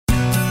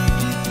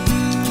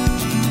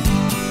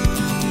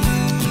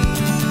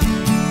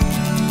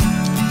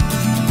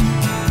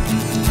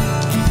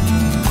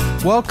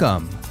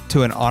Welcome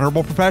to An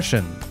Honorable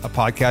Profession, a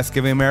podcast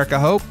giving America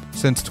hope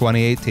since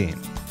 2018.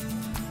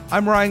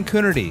 I'm Ryan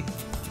Connerty.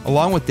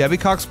 Along with Debbie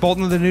Cox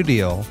Bolton of the New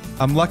Deal,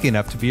 I'm lucky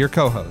enough to be your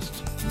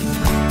co-host.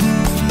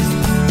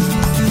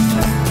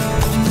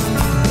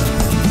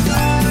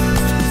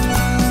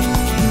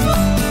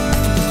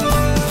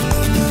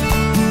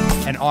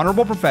 An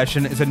Honorable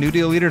Profession is a New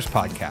Deal Leaders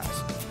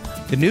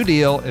podcast. The New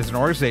Deal is an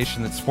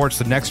organization that supports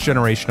the next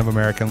generation of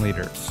American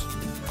leaders.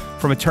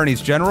 From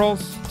attorneys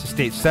generals, to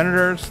state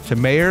senators, to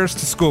mayors,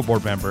 to school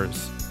board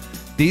members,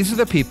 these are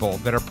the people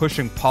that are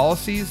pushing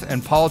policies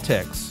and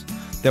politics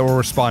that will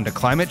respond to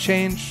climate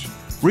change,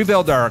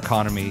 rebuild our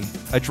economy,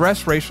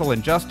 address racial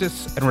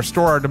injustice, and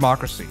restore our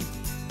democracy.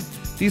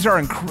 These are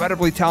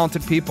incredibly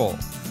talented people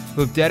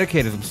who have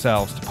dedicated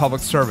themselves to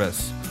public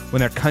service when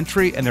their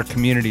country and their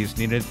communities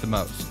needed it the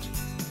most.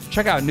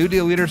 Check out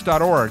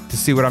newdealleaders.org to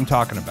see what I'm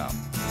talking about.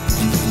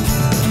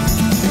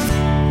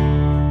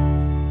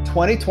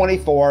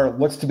 2024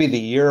 looks to be the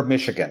year of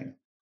Michigan.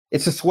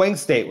 It's a swing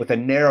state with a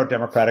narrow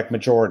Democratic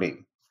majority.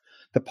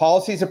 The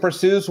policies it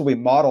pursues will be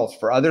models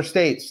for other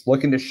states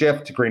looking to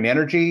shift to green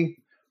energy,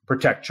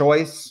 protect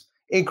choice,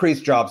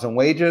 increase jobs and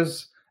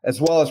wages, as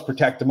well as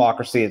protect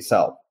democracy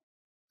itself.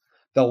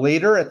 The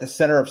leader at the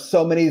center of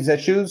so many of these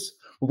issues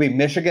will be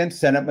Michigan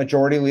Senate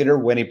Majority Leader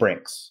Winnie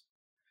Brinks.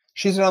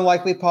 She's an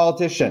unlikely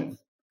politician.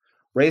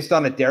 Raised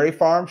on a dairy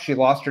farm, she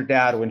lost her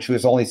dad when she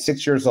was only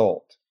 6 years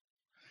old.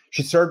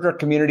 She served her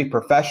community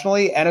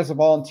professionally and as a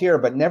volunteer,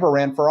 but never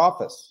ran for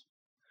office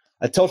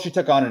until she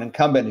took on an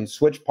incumbent who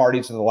switched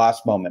parties at the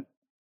last moment.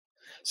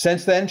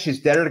 Since then,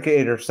 she's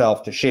dedicated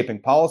herself to shaping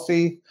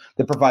policy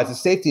that provides a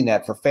safety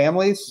net for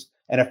families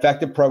and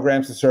effective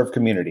programs to serve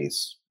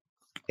communities.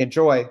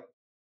 Enjoy.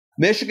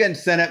 Michigan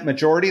Senate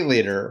Majority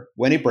Leader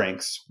Winnie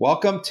Brinks,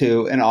 welcome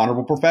to An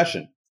Honorable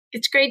Profession.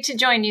 It's great to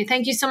join you.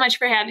 Thank you so much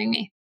for having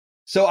me.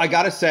 So I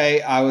got to say,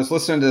 I was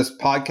listening to this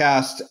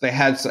podcast. They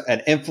had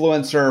an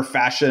influencer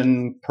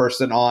fashion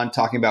person on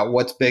talking about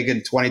what's big in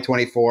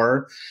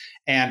 2024.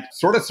 And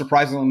sort of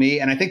surprisingly to me,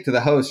 and I think to the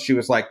host, she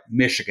was like,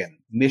 Michigan.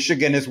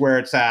 Michigan is where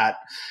it's at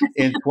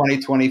in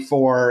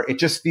 2024. It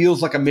just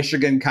feels like a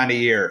Michigan kind of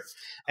year.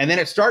 And then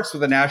it starts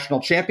with a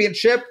national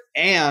championship,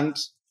 and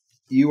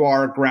you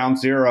are ground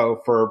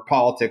zero for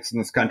politics in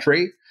this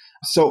country.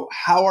 So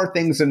how are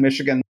things in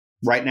Michigan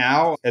right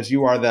now, as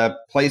you are the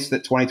place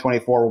that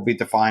 2024 will be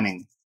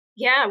defining?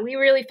 Yeah, we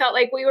really felt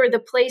like we were the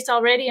place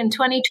already in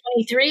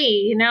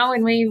 2023,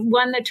 and we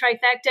won the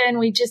trifecta, and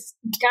we just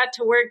got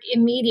to work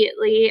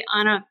immediately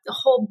on a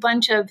whole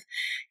bunch of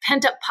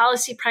pent-up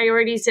policy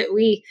priorities that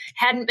we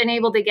hadn't been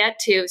able to get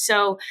to.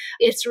 So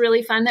it's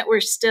really fun that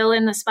we're still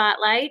in the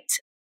spotlight,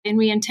 and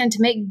we intend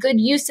to make good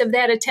use of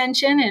that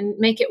attention and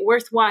make it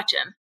worth watching.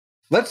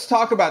 Let's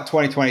talk about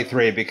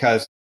 2023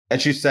 because,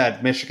 as you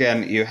said,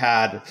 Michigan,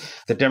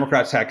 the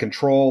Democrats had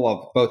control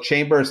of both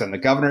chambers and the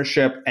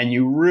governorship, and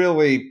you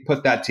really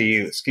put that to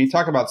use. Can you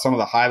talk about some of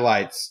the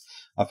highlights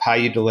of how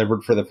you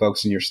delivered for the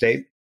folks in your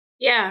state?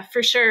 Yeah,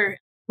 for sure.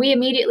 We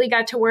immediately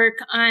got to work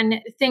on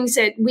things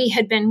that we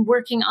had been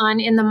working on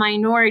in the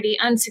minority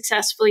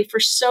unsuccessfully for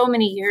so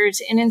many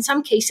years, and in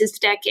some cases,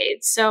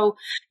 decades. So,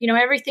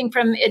 everything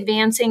from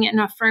advancing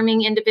and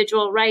affirming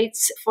individual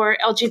rights for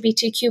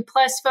LGBTQ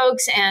plus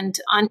folks and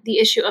on the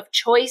issue of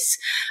choice,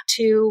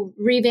 to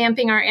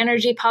revamping our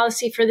energy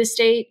policy for the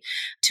state,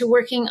 to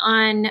working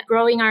on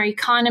growing our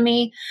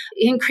economy,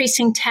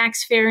 increasing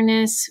tax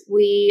fairness.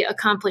 We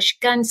accomplished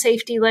gun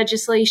safety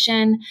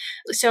legislation.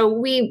 So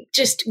we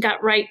just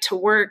got right to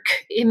work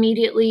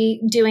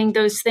immediately doing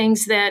those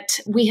things that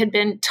we had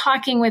been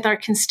talking with our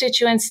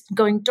constituents,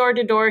 going door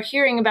to door,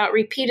 hearing about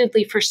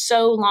repeatedly for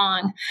so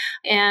long.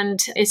 And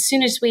as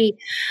soon as we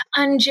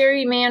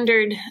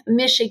ungerrymandered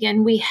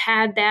Michigan, we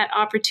had that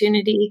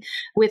opportunity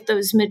with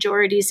those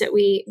majorities that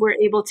we were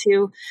able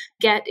to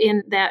get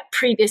in that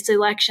previous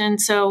election.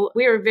 So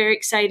we were very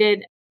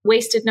excited,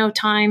 wasted no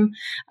time,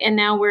 and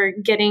now we're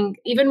getting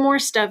even more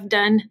stuff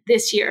done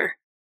this year.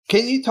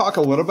 Can you talk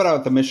a little bit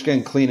about the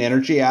Michigan Clean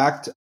Energy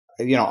Act?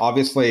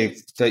 Obviously,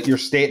 your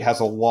state has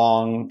a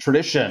long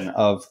tradition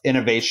of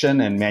innovation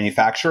and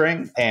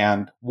manufacturing.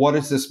 And what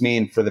does this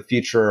mean for the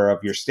future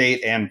of your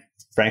state and,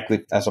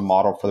 frankly, as a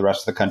model for the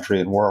rest of the country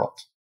and world?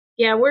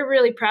 Yeah, we're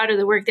really proud of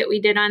the work that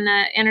we did on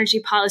the energy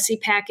policy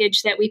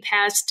package that we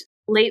passed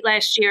late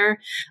last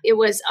year. It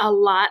was a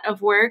lot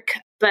of work,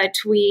 but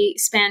we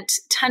spent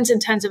tons and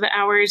tons of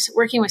hours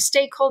working with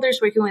stakeholders,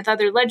 working with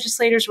other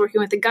legislators, working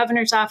with the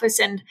governor's office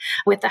and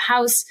with the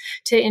House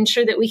to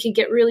ensure that we could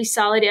get really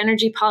solid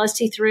energy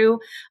policy through.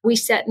 We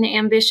set an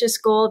ambitious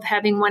goal of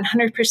having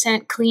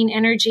 100% clean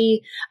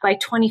energy by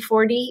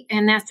 2040,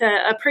 and that's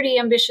a pretty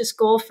ambitious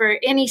goal for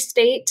any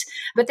state,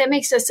 but that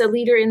makes us a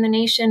leader in the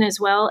nation as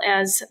well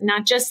as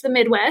not just the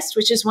Midwest,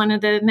 which is one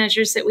of the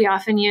measures that we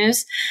often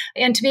use.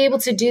 And to be able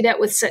to do that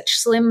with such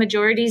slim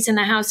majorities in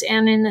the House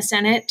and in the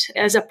Senate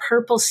as a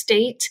purple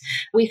state,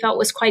 we felt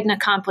was quite an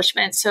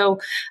accomplishment. So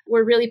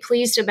we're really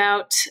pleased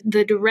about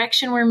the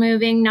direction we're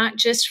moving, not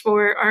just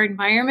for our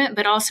environment,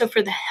 but also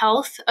for the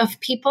health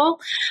of people.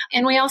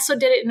 And we also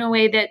did it in a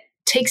way that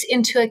takes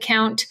into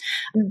account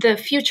the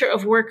future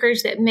of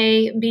workers that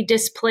may be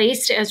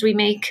displaced as we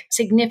make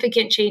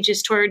significant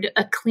changes toward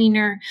a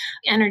cleaner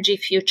energy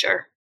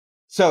future.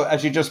 So,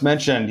 as you just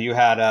mentioned, you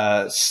had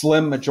a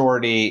slim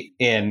majority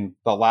in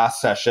the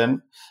last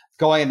session.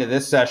 Going into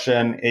this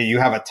session, you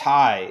have a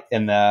tie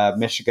in the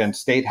Michigan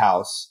State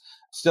House,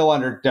 still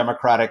under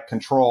Democratic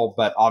control,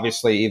 but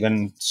obviously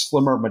even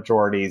slimmer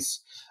majorities.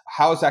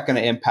 How is that going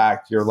to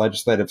impact your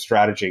legislative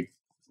strategy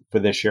for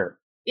this year?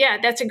 Yeah,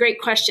 that's a great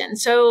question.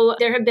 So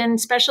there have been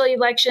special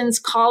elections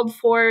called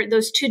for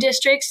those 2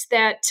 districts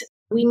that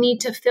we need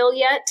to fill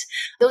yet.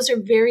 Those are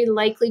very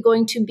likely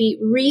going to be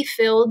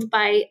refilled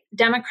by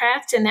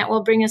Democrats, and that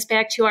will bring us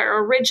back to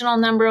our original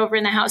number over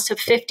in the House of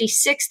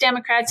 56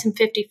 Democrats and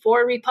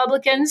 54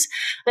 Republicans.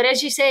 But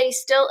as you say,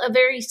 still a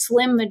very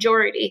slim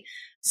majority.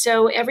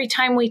 So every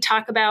time we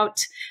talk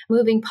about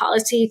moving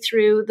policy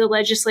through the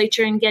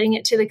legislature and getting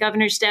it to the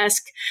governor's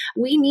desk,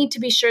 we need to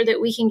be sure that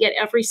we can get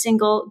every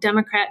single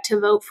Democrat to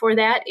vote for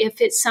that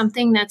if it's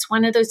something that's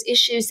one of those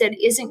issues that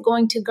isn't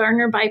going to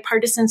garner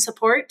bipartisan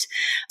support.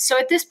 So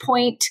at this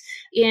point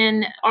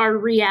in our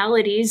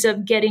realities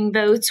of getting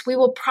votes, we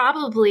will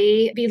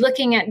probably be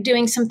looking at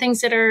doing some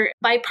things that are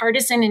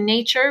bipartisan in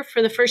nature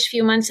for the first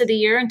few months of the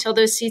year until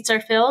those seats are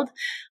filled.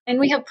 And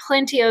we have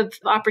plenty of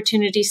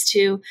opportunities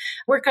to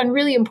work on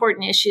really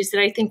important issues that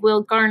I think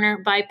will garner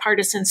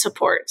bipartisan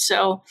support.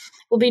 So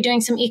we'll be doing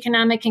some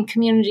economic and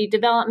community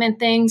development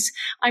things.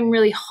 I'm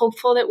really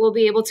hopeful that we'll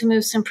be able to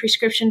move some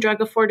prescription drug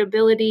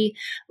affordability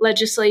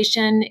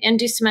legislation and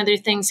do some other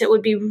things that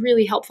would be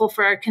really helpful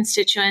for our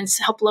constituents,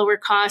 help lower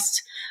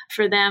costs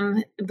for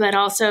them, but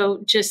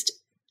also just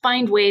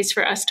find ways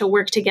for us to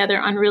work together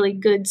on really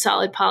good,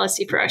 solid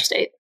policy for our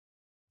state.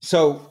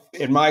 So,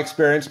 in my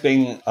experience,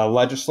 being a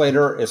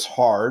legislator is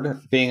hard.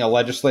 Being a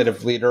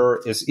legislative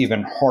leader is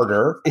even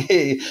harder.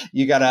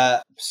 You got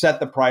to set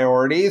the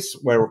priorities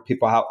where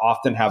people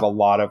often have a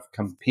lot of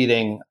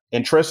competing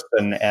interests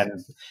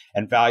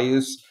and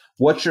values.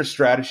 What's your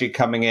strategy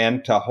coming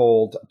in to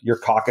hold your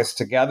caucus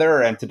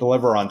together and to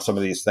deliver on some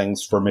of these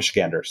things for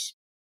Michiganders?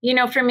 You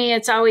know, for me,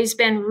 it's always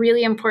been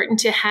really important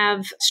to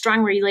have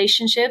strong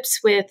relationships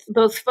with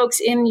both folks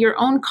in your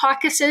own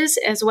caucuses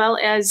as well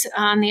as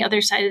on the other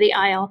side of the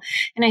aisle.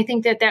 And I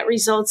think that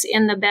results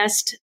in the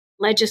best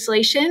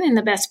legislation and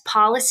the best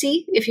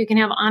policy if you can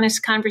have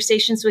honest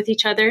conversations with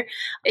each other,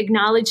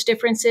 acknowledge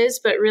differences,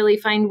 but really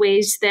find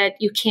ways that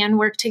you can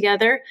work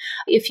together.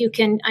 If you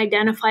can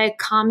identify a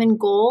common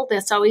goal,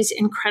 that's always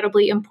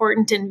incredibly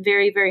important and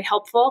very, very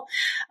helpful.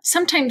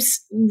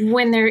 Sometimes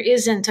when there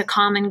isn't a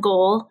common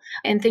goal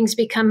and things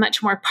become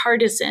much more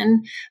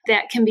partisan,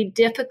 that can be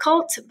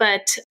difficult,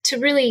 but to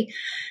really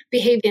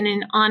behave in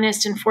an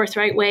honest and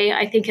forthright way,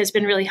 I think has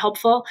been really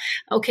helpful.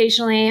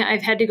 Occasionally,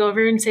 I've had to go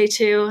over and say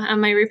to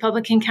my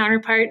Republican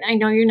counterpart, I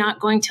know you're not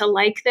going to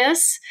like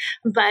this,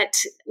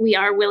 but we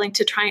are willing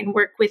to try and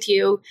work with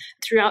you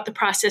throughout the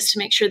process to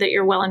make sure that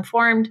you're well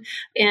informed.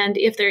 And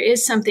if there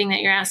is something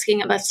that you're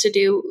asking of us to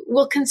do,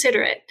 we'll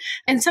consider it.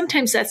 And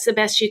sometimes that's the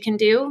best you can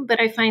do,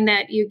 but I find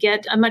that you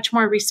get a much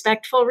more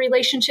respectful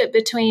relationship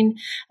between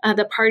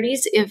the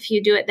parties if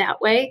you do it that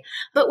way.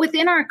 But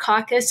within our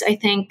caucus, I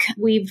think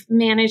we've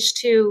managed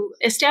to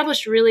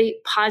establish really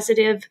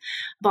positive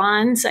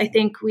bonds. I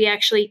think we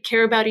actually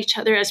care about each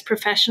other as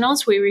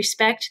professionals. We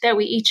respect that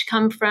we each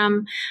come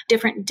from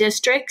different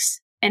districts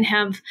and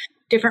have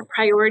different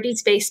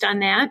priorities based on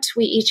that.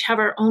 We each have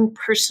our own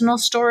personal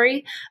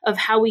story of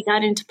how we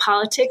got into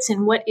politics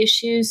and what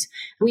issues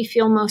we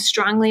feel most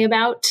strongly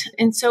about.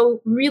 And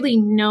so really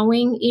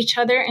knowing each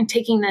other and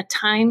taking the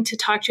time to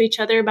talk to each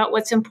other about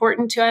what's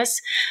important to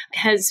us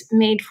has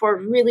made for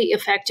really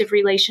effective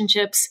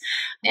relationships.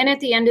 And at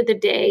the end of the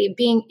day,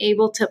 being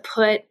able to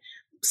put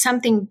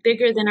something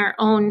bigger than our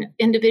own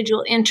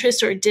individual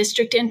interests or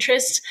district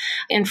interests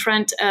in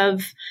front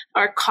of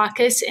our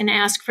caucus and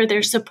ask for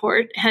their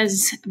support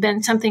has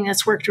been something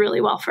that's worked really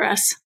well for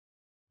us.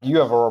 You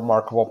have a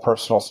remarkable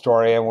personal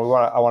story, and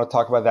I want to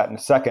talk about that in a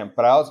second.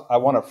 But I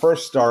want to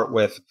first start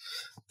with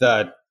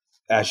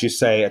as you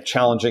say, a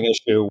challenging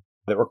issue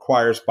that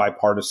requires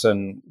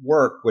bipartisan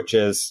work, which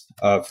is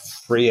a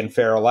free and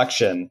fair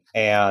election.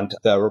 And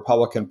the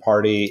Republican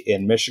Party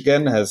in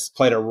Michigan has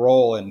played a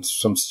role in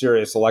some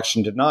serious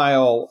election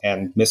denial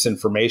and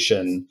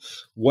misinformation.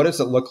 What does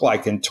it look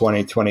like in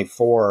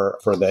 2024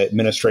 for the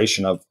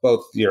administration of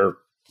both your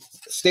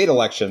state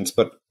elections,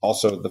 but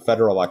also the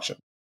federal election?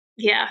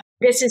 Yeah,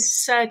 this is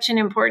such an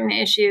important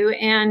issue.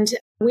 And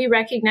we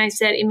recognized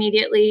that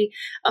immediately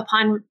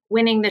upon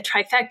winning the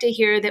trifecta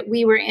here, that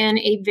we were in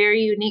a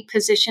very unique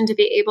position to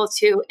be able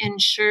to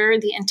ensure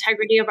the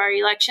integrity of our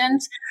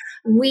elections.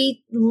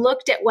 We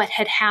looked at what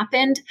had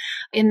happened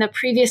in the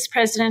previous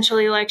presidential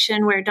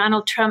election where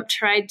Donald Trump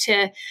tried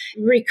to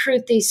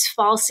recruit these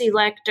false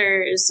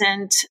electors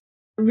and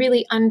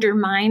really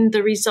undermine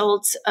the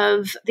results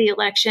of the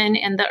election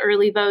and the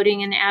early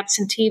voting and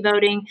absentee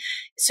voting.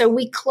 So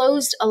we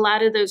closed a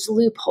lot of those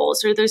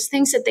loopholes or those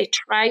things that they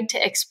tried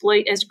to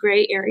exploit as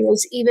gray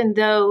areas, even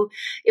though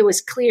it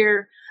was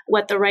clear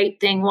what the right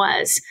thing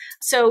was.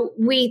 So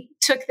we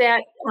took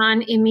that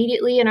on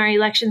immediately in our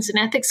Elections and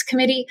Ethics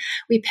Committee.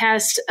 We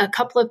passed a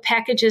couple of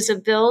packages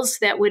of bills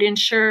that would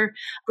ensure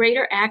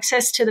greater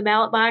access to the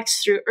ballot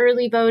box through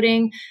early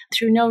voting,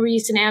 through no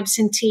reason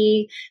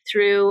absentee,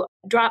 through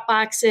drop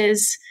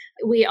boxes.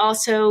 We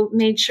also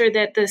made sure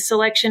that the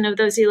selection of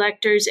those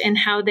electors and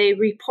how they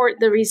report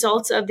the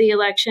results of the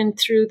election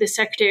through the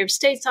Secretary of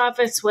State's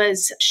office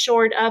was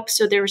shored up,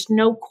 so there was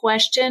no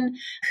question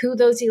who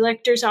those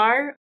electors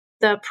are,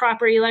 the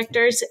proper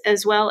electors,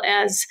 as well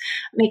as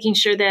making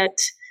sure that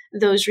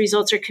those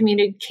results are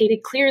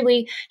communicated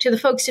clearly to the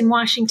folks in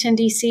Washington,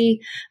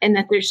 D.C., and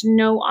that there's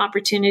no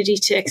opportunity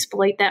to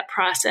exploit that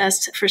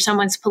process for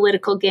someone's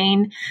political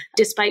gain,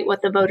 despite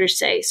what the voters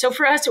say. So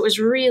for us, it was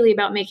really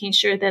about making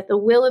sure that the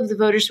will of the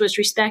voters was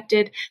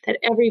respected, that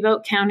every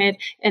vote counted,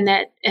 and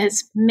that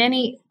as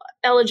many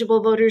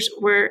eligible voters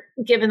were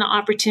given the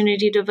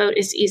opportunity to vote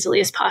as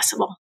easily as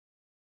possible.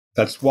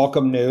 That's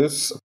welcome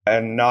news,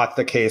 and not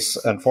the case,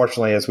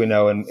 unfortunately, as we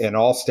know, in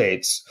all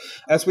states.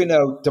 As we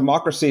know,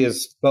 democracy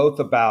is both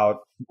about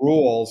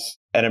rules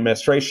and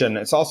administration.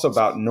 It's also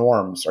about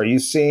norms. Are you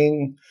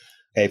seeing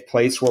a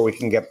place where we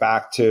can get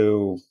back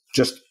to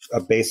just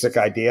a basic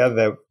idea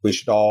that we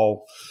should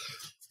all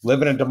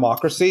live in a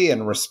democracy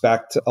and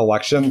respect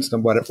elections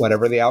and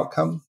whatever the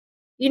outcome?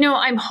 You know,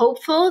 I'm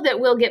hopeful that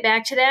we'll get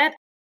back to that.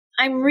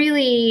 I'm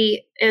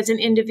really, as an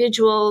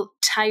individual,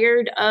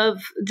 tired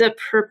of the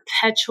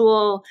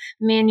perpetual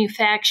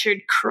manufactured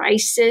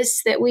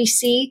crisis that we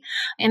see.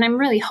 And I'm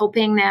really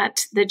hoping that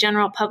the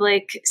general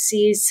public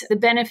sees the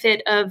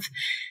benefit of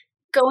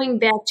going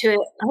back to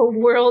a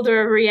world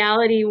or a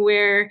reality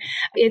where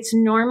it's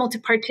normal to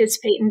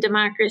participate in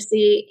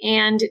democracy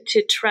and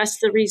to trust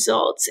the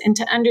results and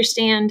to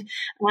understand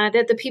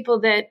that the people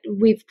that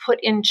we've put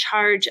in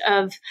charge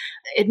of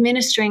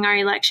administering our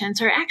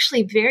elections are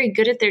actually very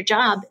good at their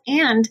job.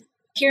 And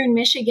here in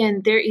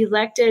Michigan, they're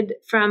elected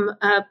from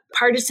a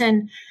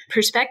partisan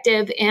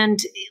perspective,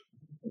 and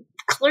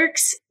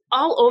clerks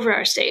all over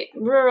our state,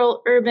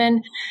 rural,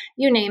 urban,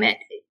 you name it,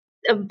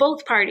 of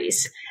both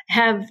parties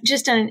have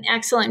just done an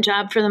excellent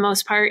job for the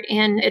most part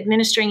in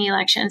administering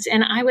elections.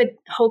 And I would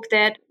hope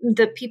that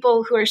the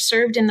people who are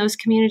served in those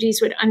communities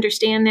would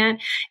understand that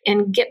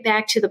and get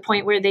back to the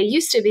point where they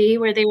used to be,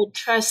 where they would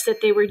trust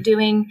that they were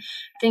doing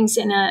things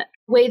in a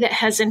way that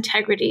has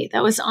integrity,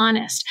 that was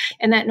honest,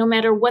 and that no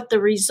matter what the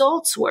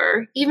results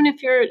were, even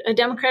if you're a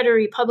Democrat or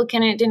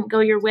Republican and it didn't go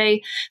your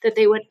way, that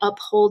they would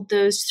uphold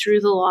those through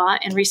the law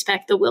and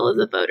respect the will of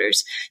the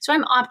voters. So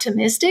I'm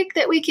optimistic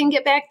that we can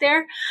get back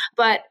there,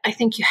 but I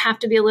think you have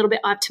to be a little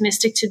bit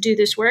optimistic to do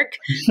this work.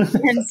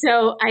 And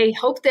so I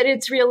hope that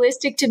it's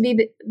realistic to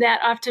be that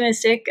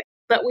optimistic,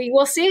 but we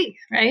will see,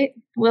 right?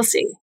 We'll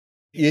see.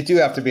 You do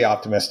have to be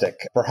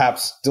optimistic,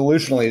 perhaps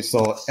delusionally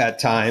so at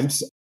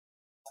times.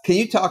 Can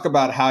you talk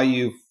about how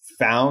you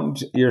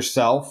found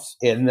yourself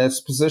in this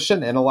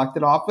position in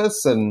elected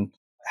office and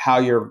how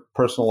your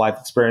personal life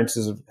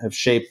experiences have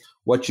shaped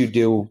what you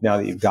do now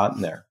that you've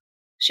gotten there?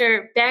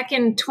 Sure. Back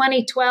in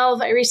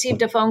 2012, I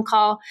received a phone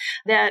call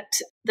that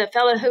the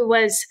fellow who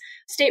was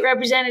state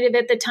representative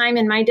at the time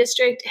in my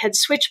district had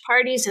switched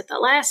parties at the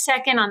last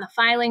second on the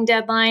filing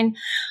deadline,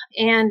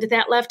 and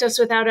that left us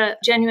without a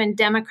genuine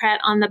Democrat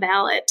on the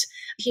ballot.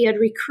 He had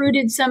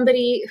recruited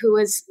somebody who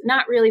was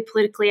not really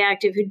politically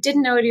active, who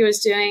didn't know what he was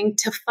doing,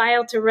 to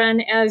file to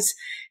run as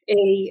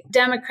a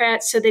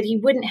Democrat so that he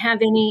wouldn't have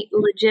any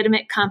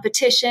legitimate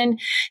competition.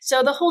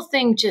 So the whole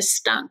thing just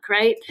stunk,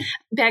 right?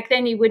 Back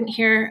then, you wouldn't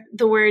hear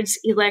the words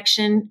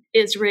election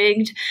is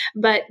rigged,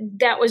 but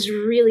that was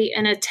really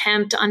an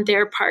attempt on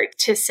their part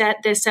to set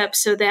this up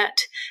so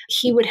that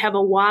he would have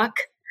a walk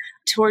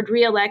toward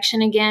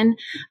re-election again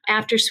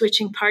after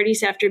switching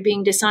parties, after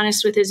being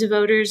dishonest with his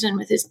voters and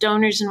with his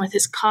donors and with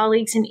his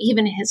colleagues and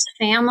even his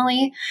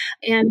family.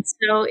 And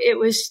so it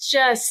was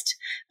just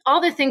all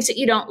the things that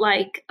you don't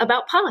like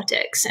about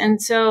politics.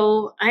 And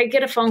so I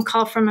get a phone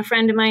call from a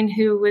friend of mine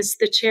who was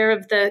the chair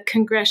of the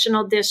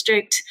congressional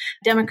district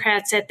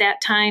Democrats at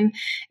that time.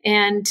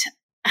 And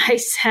I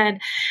said,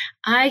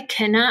 I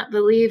cannot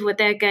believe what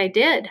that guy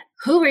did.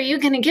 Who are you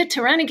going to get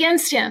to run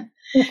against him?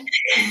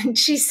 And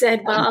she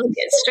said, well, I'll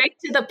get straight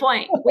to the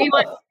point. We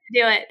want to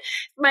do it.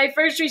 My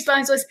first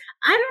response was,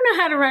 I don't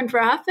know how to run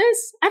for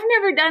office. I've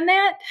never done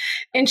that.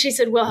 And she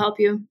said, we'll help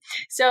you.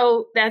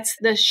 So that's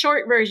the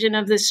short version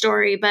of the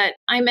story. But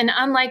I'm an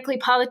unlikely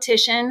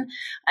politician.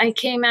 I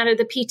came out of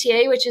the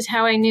PTA, which is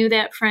how I knew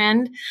that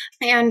friend.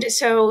 And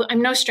so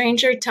I'm no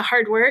stranger to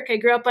hard work. I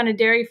grew up on a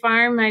dairy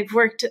farm. I've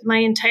worked my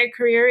entire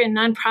career in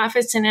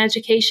nonprofits and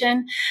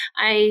education.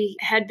 I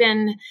had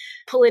been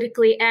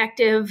politically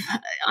active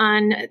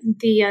on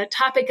the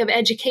topic of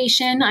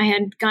education. I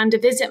had gone to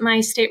visit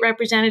my state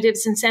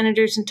representatives and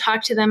senators and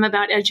talk to them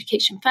about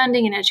education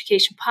funding and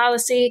education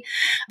policy.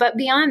 But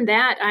beyond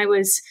that, I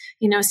was,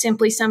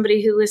 simply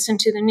somebody who listened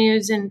to the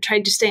news and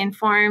tried to stay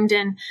informed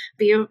and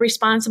be a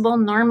responsible,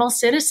 normal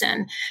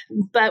citizen.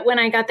 But when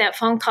I got that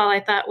phone call, I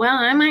thought, well,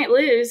 I might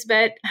lose,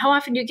 but how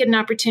often do you get an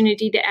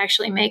opportunity to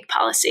actually make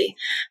policy?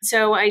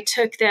 So I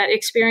took that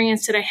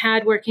experience that I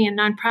had working in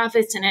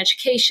nonprofits and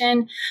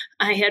education.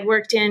 I had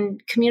worked in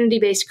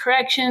community-based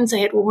corrections. I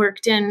had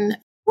worked in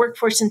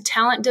workforce and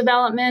talent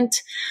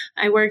development.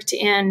 I worked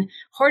in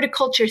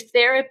horticulture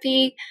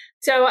therapy.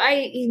 So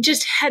I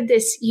just had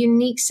this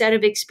unique set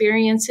of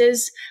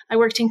experiences. I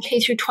worked in K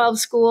through 12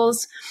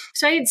 schools.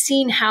 So I had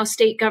seen how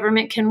state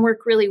government can work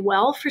really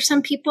well for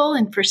some people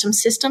and for some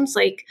systems,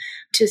 like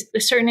to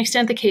a certain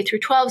extent, the K through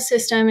 12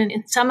 system, and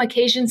in some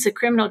occasions, the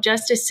criminal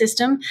justice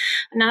system,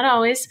 not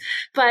always.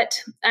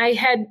 But I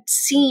had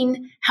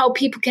seen how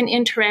people can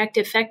interact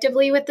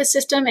effectively with the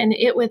system and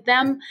it with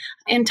them,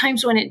 and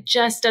times when it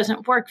just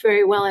doesn't work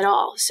very well at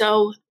all.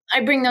 So I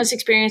bring those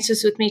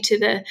experiences with me to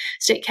the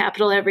state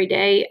capitol every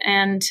day.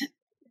 And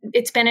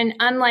it's been an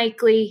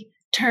unlikely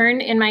turn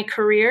in my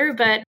career,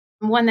 but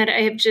one that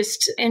I have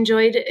just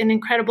enjoyed an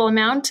incredible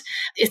amount.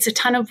 It's a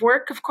ton of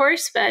work, of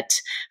course,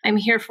 but I'm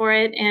here for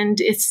it. And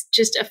it's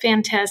just a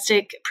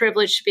fantastic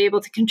privilege to be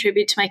able to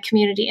contribute to my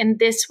community in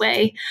this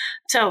way.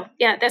 So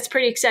yeah, that's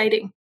pretty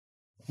exciting.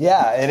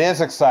 Yeah, it is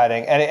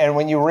exciting. And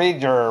when you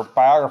read your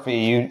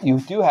biography, you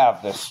do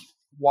have this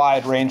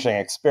wide-ranging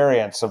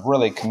experience of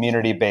really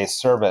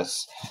community-based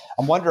service.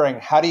 I'm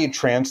wondering, how do you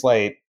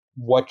translate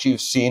what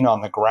you've seen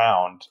on the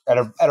ground at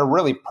a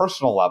really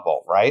personal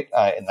level, right,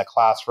 in the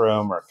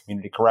classroom or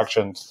community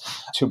corrections,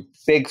 to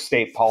big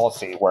state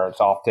policy where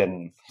it's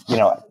often,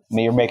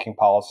 you're making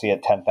policy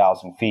at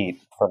 10,000 feet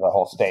for the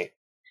whole state?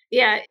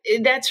 Yeah,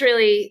 that's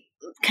really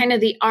kind of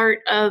the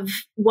art of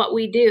what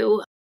we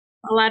do.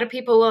 A lot of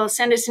people will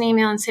send us an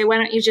email and say, why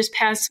don't you just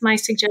pass my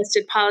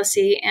suggested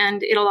policy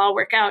and it'll all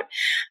work out?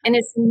 And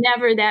it's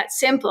never that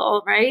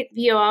simple, right?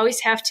 You always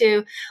have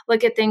to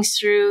look at things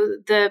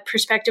through the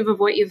perspective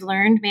of what you've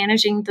learned,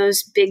 managing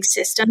those big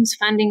systems,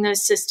 funding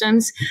those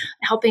systems,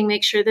 helping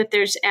make sure that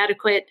there's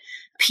adequate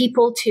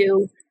people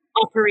to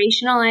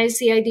operationalize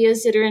the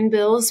ideas that are in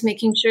bills,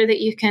 making sure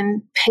that you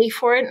can pay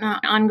for it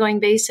on an ongoing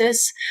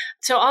basis.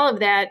 So all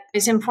of that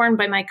is informed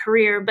by my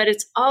career, but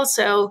it's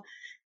also,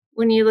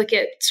 when you look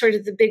at sort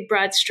of the big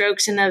broad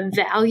strokes and the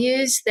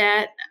values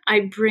that I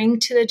bring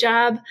to the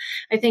job,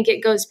 I think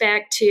it goes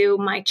back to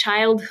my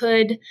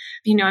childhood.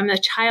 I'm the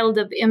child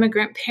of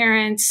immigrant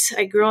parents.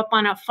 I grew up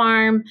on a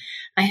farm.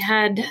 I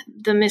had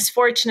the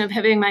misfortune of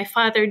having my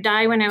father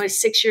die when I was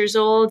 6 years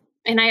old.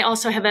 And I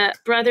also have a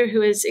brother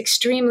who is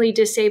extremely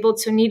disabled,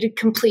 so needed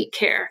complete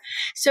care.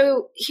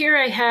 So here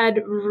I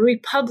had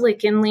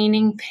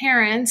Republican-leaning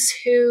parents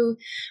who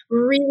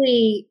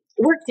really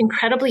worked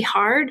incredibly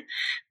hard.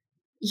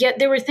 Yet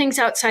there were things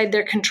outside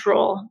their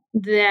control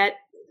that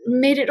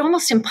made it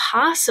almost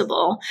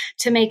impossible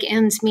to make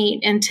ends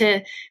meet and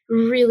to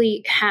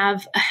really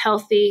have a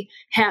healthy,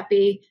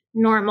 happy,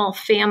 normal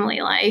family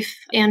life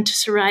and to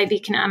survive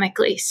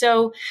economically.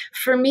 So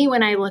for me,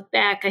 when I look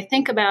back, I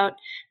think about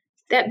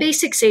that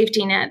basic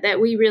safety net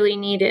that we really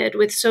needed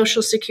with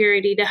Social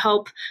Security to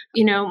help,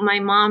 my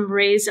mom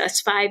raise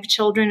us 5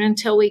 children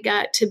until we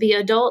got to be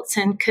adults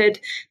and could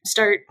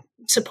start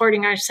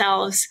supporting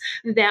ourselves.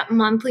 That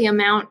monthly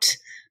amount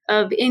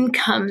of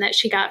income that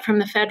she got from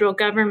the federal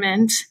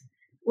government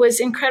was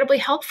incredibly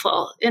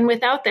helpful. And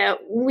without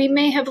that, we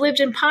may have lived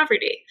in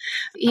poverty.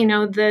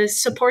 The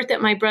support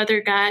that my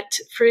brother got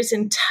for his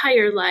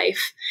entire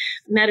life,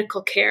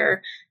 medical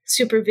care,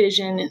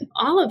 supervision,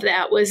 all of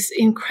that was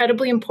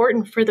incredibly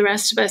important for the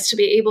rest of us to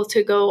be able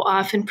to go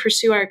off and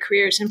pursue our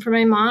careers, and for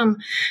my mom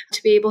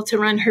to be able to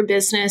run her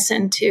business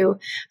and to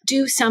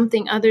do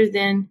something other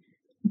than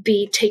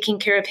be taking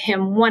care of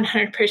him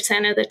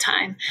 100% of the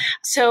time.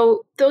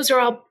 So those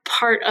are all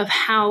part of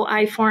how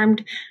I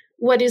formed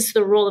what is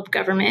the role of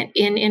government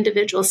in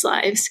individuals'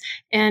 lives.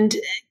 And,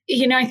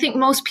 I think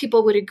most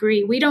people would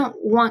agree. We don't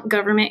want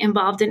government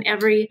involved in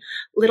every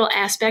little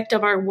aspect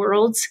of our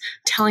worlds,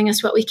 telling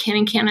us what we can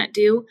and cannot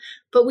do.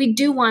 But we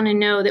do want to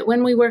know that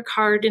when we work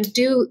hard and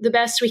do the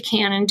best we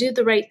can and do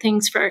the right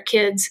things for our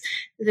kids,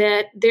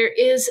 that there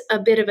is a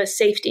bit of a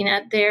safety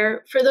net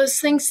there for those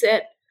things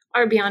that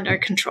are beyond our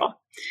control.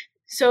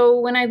 So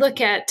when I look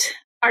at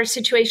our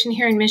situation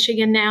here in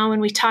Michigan now,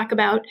 and we talk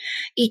about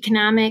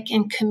economic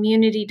and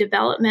community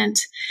development,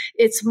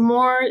 it's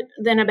more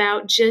than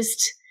about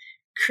just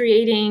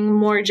creating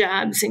more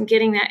jobs and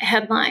getting that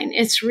headline.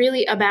 It's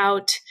really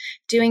about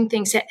doing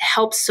things that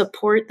help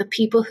support the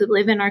people who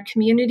live in our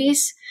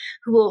communities,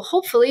 who will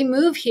hopefully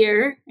move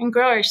here and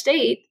grow our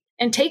state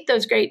and take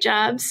those great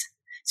jobs.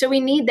 So we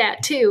need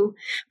that too.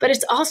 But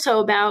it's also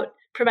about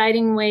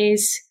providing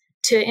ways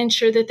to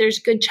ensure that there's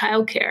good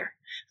childcare.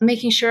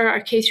 making sure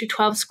our K through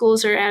 12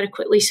 schools are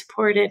adequately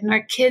supported and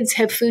our kids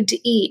have food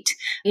to eat.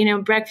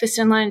 Breakfast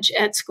and lunch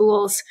at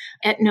schools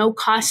at no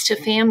cost to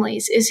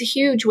families is a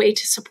huge way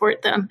to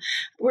support them.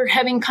 We're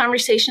having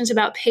conversations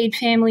about paid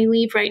family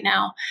leave right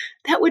now.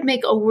 That would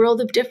make a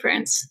world of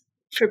difference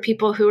for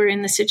people who are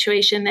in the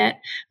situation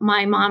that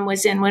my mom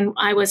was in when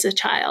I was a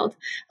child.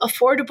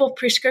 Affordable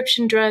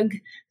prescription drug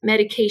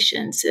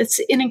medications. It's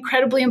an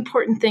incredibly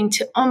important thing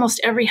to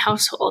almost every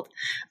household.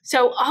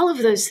 So all of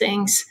those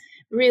things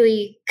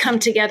really come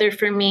together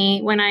for me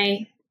when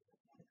I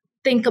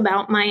think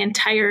about my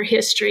entire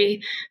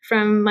history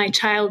from my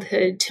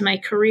childhood to my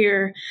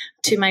career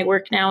to my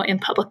work now in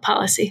public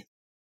policy.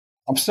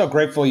 I'm so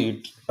grateful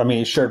you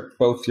shared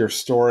both your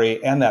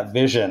story and that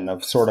vision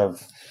of sort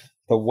of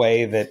the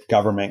way that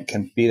government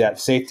can be that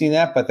safety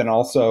net, but then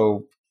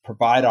also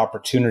provide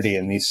opportunity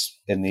in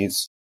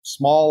these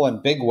small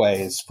and big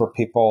ways for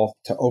people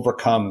to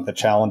overcome the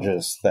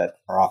challenges that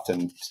are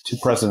often too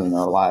present in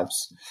their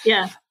lives.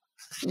 Yeah.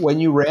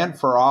 When you ran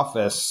for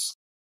office,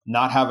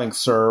 not having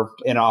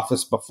served in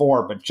office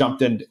before, but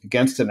jumped in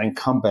against an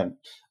incumbent,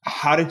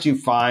 how did you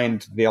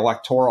find the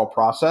electoral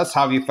process?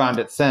 How have you found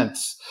it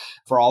since?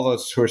 For all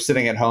those who are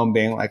sitting at home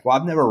being like, well,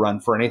 I've never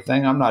run for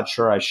anything. I'm not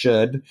sure I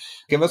should.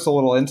 Give us a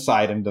little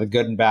insight into the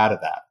good and bad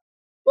of that.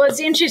 Well, it's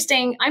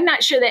interesting. I'm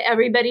not sure that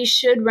everybody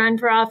should run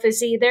for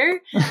office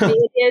either.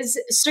 It is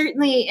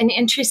certainly an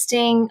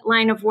interesting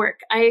line of work.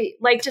 I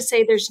like to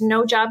say there's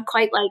no job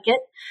quite like it.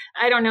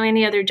 I don't know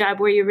any other job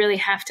where you really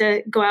have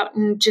to go out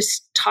and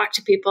just talk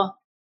to people.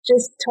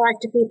 Just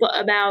talk to people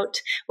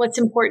about what's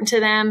important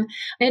to them.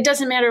 And it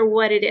doesn't matter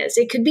what it is.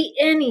 It could be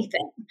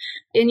anything.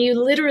 And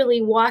you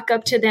literally walk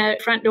up to the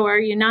front door,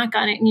 you knock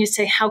on it, and you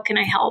say, how can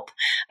I help?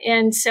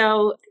 And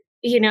so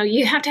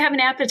you have to have an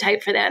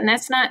appetite for that. And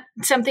that's not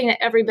something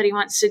that everybody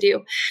wants to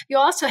do. You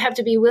also have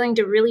to be willing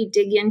to really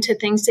dig into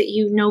things that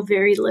you know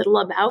very little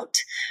about.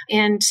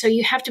 And so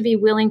you have to be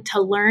willing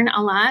to learn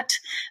a lot.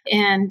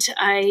 And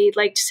I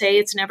like to say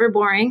it's never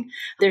boring.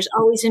 There's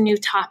always a new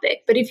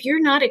topic. But if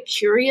you're not a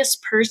curious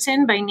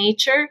person by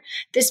nature,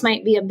 this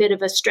might be a bit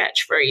of a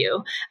stretch for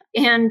you.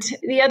 And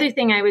the other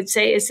thing I would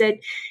say is that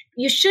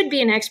you should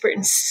be an expert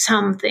in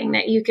something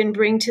that you can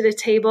bring to the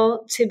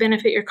table to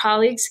benefit your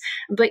colleagues,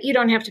 but you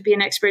don't have to be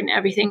an expert in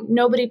everything.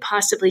 Nobody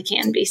possibly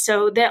can be.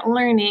 So that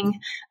learning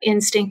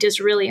instinct is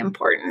really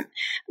important.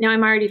 Now,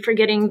 I'm already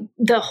forgetting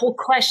the whole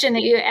question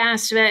that you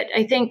asked, but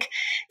I think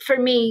for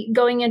me,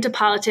 going into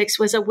politics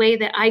was a way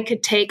that I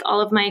could take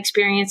all of my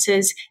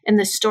experiences and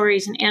the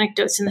stories and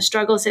anecdotes and the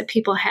struggles that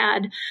people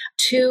had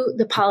to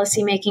the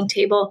policymaking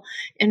table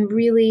and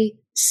really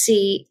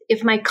see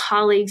if my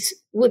colleagues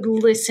would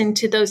listen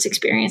to those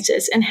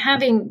experiences. And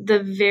having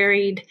the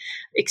varied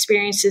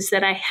experiences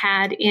that I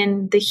had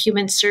in the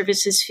human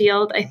services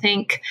field, I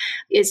think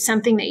is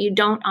something that you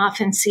don't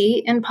often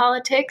see in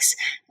politics.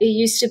 It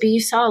used to be,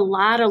 you saw a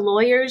lot of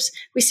lawyers.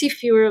 We see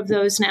fewer of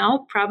those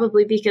now,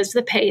 probably because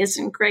the pay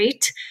isn't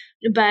great.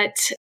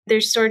 But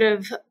there's sort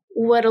of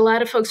what a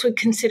lot of folks would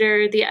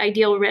consider the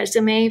ideal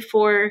resume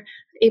for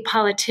a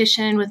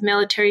politician with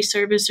military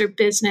service or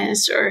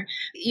business or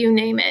you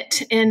name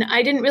it. And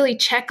I didn't really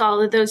check all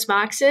of those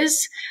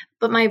boxes,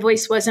 but my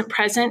voice wasn't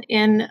present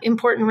in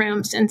important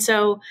rooms. And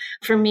so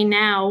for me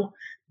now,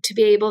 to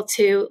be able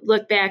to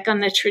look back on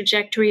the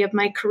trajectory of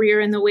my career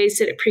and the ways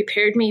that it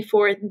prepared me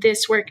for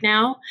this work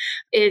now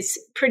is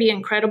pretty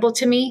incredible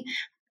to me.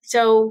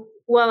 So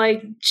while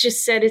I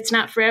just said it's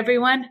not for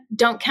everyone,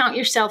 don't count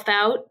yourself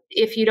out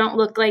if you don't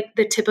look like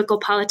the typical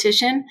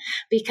politician,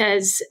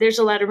 because there's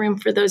a lot of room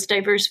for those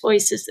diverse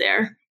voices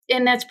there.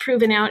 And that's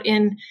proven out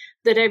in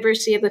the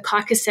diversity of the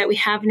caucus that we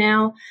have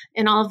now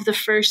and all of the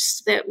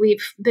firsts that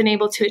we've been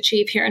able to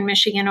achieve here in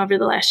Michigan over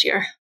the last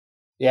year.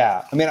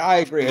 Yeah, I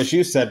agree. As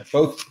you said,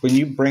 both when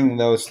you bring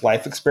those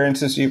life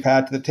experiences you've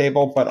had to the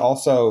table, but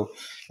also,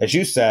 as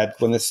you said,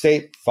 when the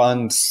state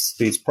funds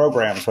these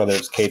programs, whether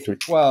it's K through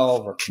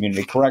 12 or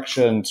community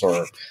corrections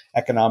or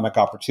economic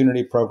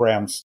opportunity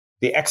programs,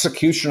 the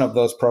execution of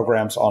those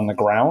programs on the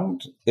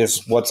ground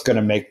is what's going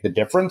to make the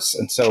difference.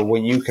 And so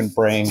when you can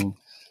bring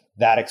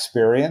that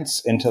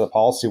experience into the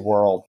policy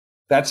world,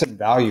 that's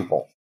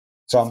invaluable.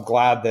 So I'm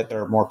glad that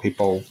there are more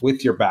people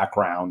with your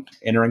background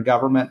entering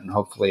government, and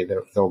hopefully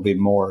there will be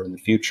more in the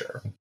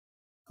future.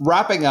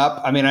 Wrapping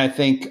up, I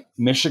think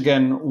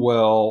Michigan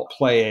will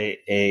play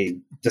a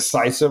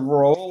decisive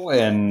role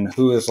in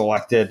who is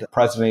elected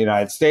president of the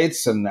United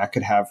States, and that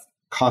could have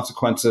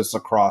consequences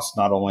across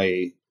not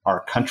only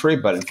our country,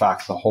 but in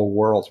fact, the whole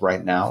world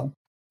right now.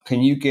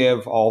 Can you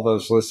give all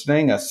those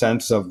listening a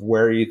sense of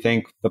where you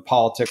think the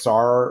politics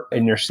are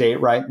in your state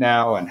right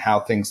now and how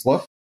things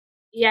look?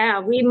 Yeah,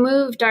 we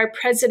moved our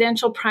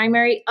presidential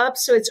primary up,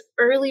 so it's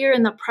earlier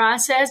in the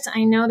process.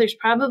 I know there's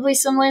probably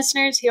some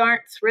listeners who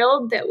aren't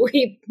thrilled that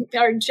we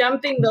are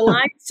jumping the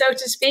line, so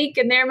to speak,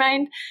 in their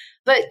mind.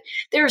 But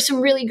there are some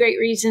really great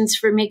reasons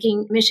for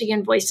making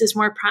Michigan voices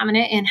more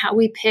prominent in how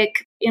we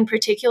pick, in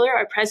particular,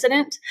 our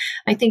president.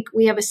 I think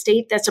we have a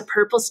state that's a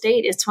purple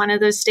state. It's one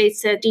of those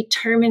states that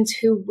determines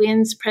who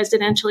wins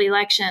presidential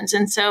elections.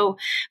 And so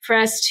for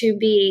us to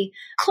be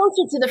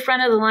closer to the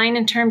front of the line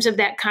in terms of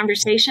that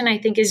conversation, I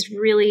think is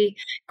really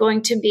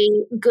going to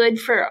be good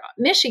for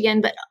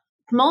Michigan, but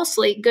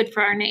mostly good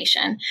for our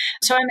nation.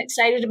 So I'm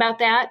excited about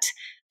that.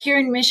 Here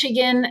in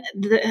Michigan,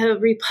 the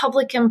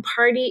Republican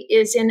Party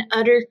is in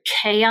utter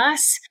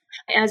chaos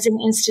as an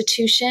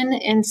institution.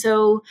 And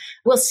so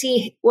we'll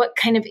see what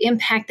kind of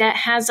impact that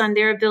has on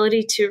their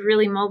ability to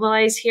really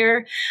mobilize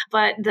here.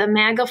 But the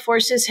MAGA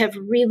forces have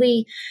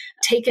really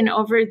taken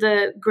over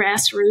the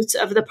grassroots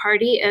of the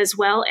party as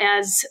well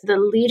as the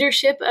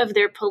leadership of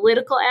their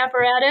political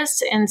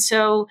apparatus. And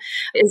so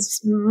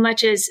as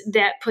much as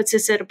that puts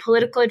us at a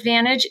political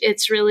advantage,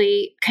 it's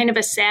really kind of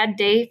a sad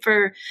day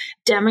for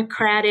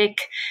democratic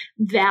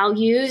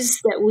values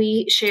that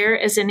we share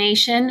as a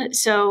nation.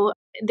 So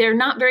they're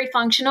not very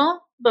functional,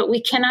 but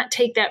we cannot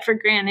take that for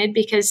granted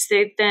because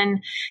they've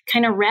been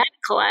kind of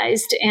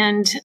radicalized.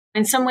 And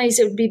in some ways,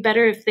 it would be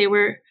better if they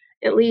were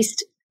at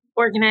least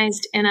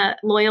organized in a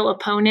loyal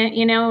opponent,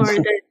 or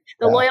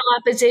the loyal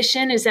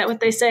opposition. Is that what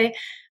they say?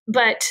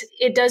 But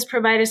it does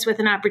provide us with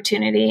an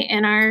opportunity,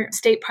 and our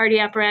state party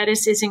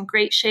apparatus is in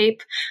great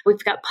shape.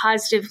 We've got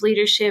positive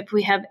leadership.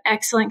 We have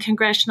excellent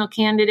congressional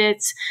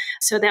candidates,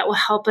 so that will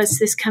help us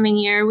this coming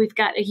year. We've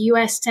got a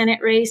U.S. Senate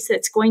race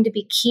that's going to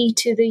be key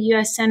to the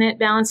U.S. Senate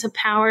balance of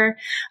power.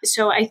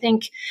 So I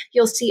think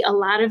you'll see a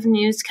lot of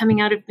news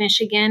coming out of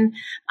Michigan.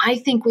 I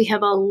think we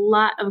have a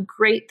lot of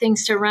great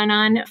things to run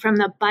on from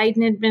the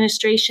Biden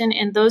administration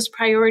and those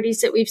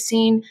priorities that we've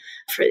seen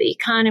for the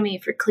economy,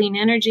 for clean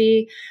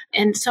energy,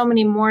 and so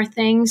many more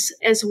things,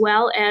 as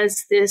well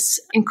as this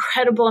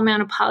incredible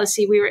amount of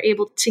policy we were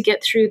able to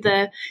get through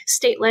the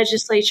state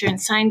legislature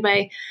and signed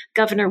by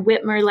Governor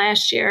Whitmer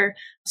last year.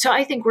 So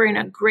I think we're in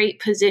a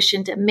great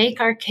position to make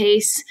our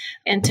case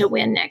and to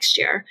win next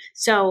year.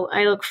 So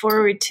I look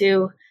forward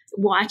to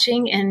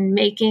watching and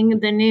making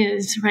the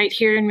news right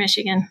here in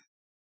Michigan.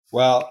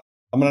 Well,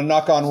 I'm going to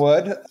knock on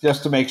wood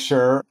just to make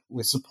sure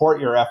we support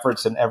your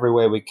efforts in every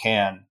way we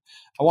can.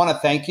 I want to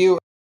thank you.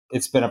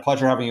 It's been a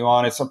pleasure having you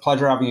on. It's a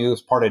pleasure having you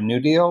as part of New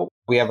Deal.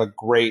 We have a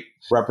great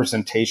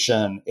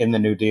representation in the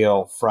New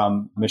Deal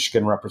from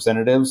Michigan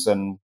representatives,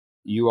 and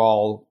you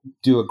all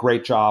do a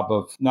great job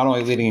of not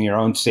only leading in your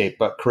own state,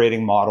 but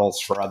creating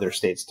models for other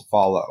states to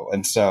follow.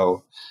 And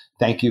so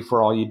thank you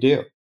for all you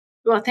do.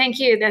 Well, thank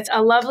you. That's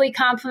a lovely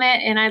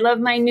compliment. And I love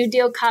my New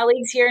Deal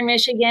colleagues here in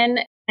Michigan.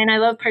 And I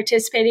love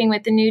participating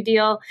with the New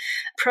Deal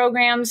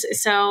programs.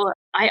 So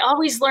I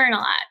always learn a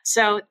lot.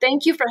 So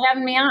thank you for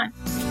having me on.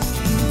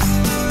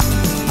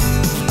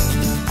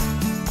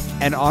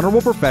 An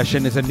Honorable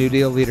Profession is a New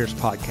Deal Leaders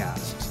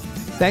podcast.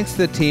 Thanks to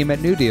the team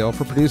at New Deal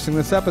for producing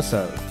this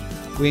episode.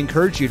 We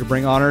encourage you to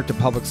bring honor to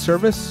public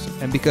service,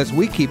 and because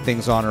we keep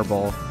things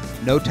honorable,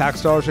 no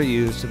tax dollars are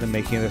used in the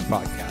making of this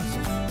podcast.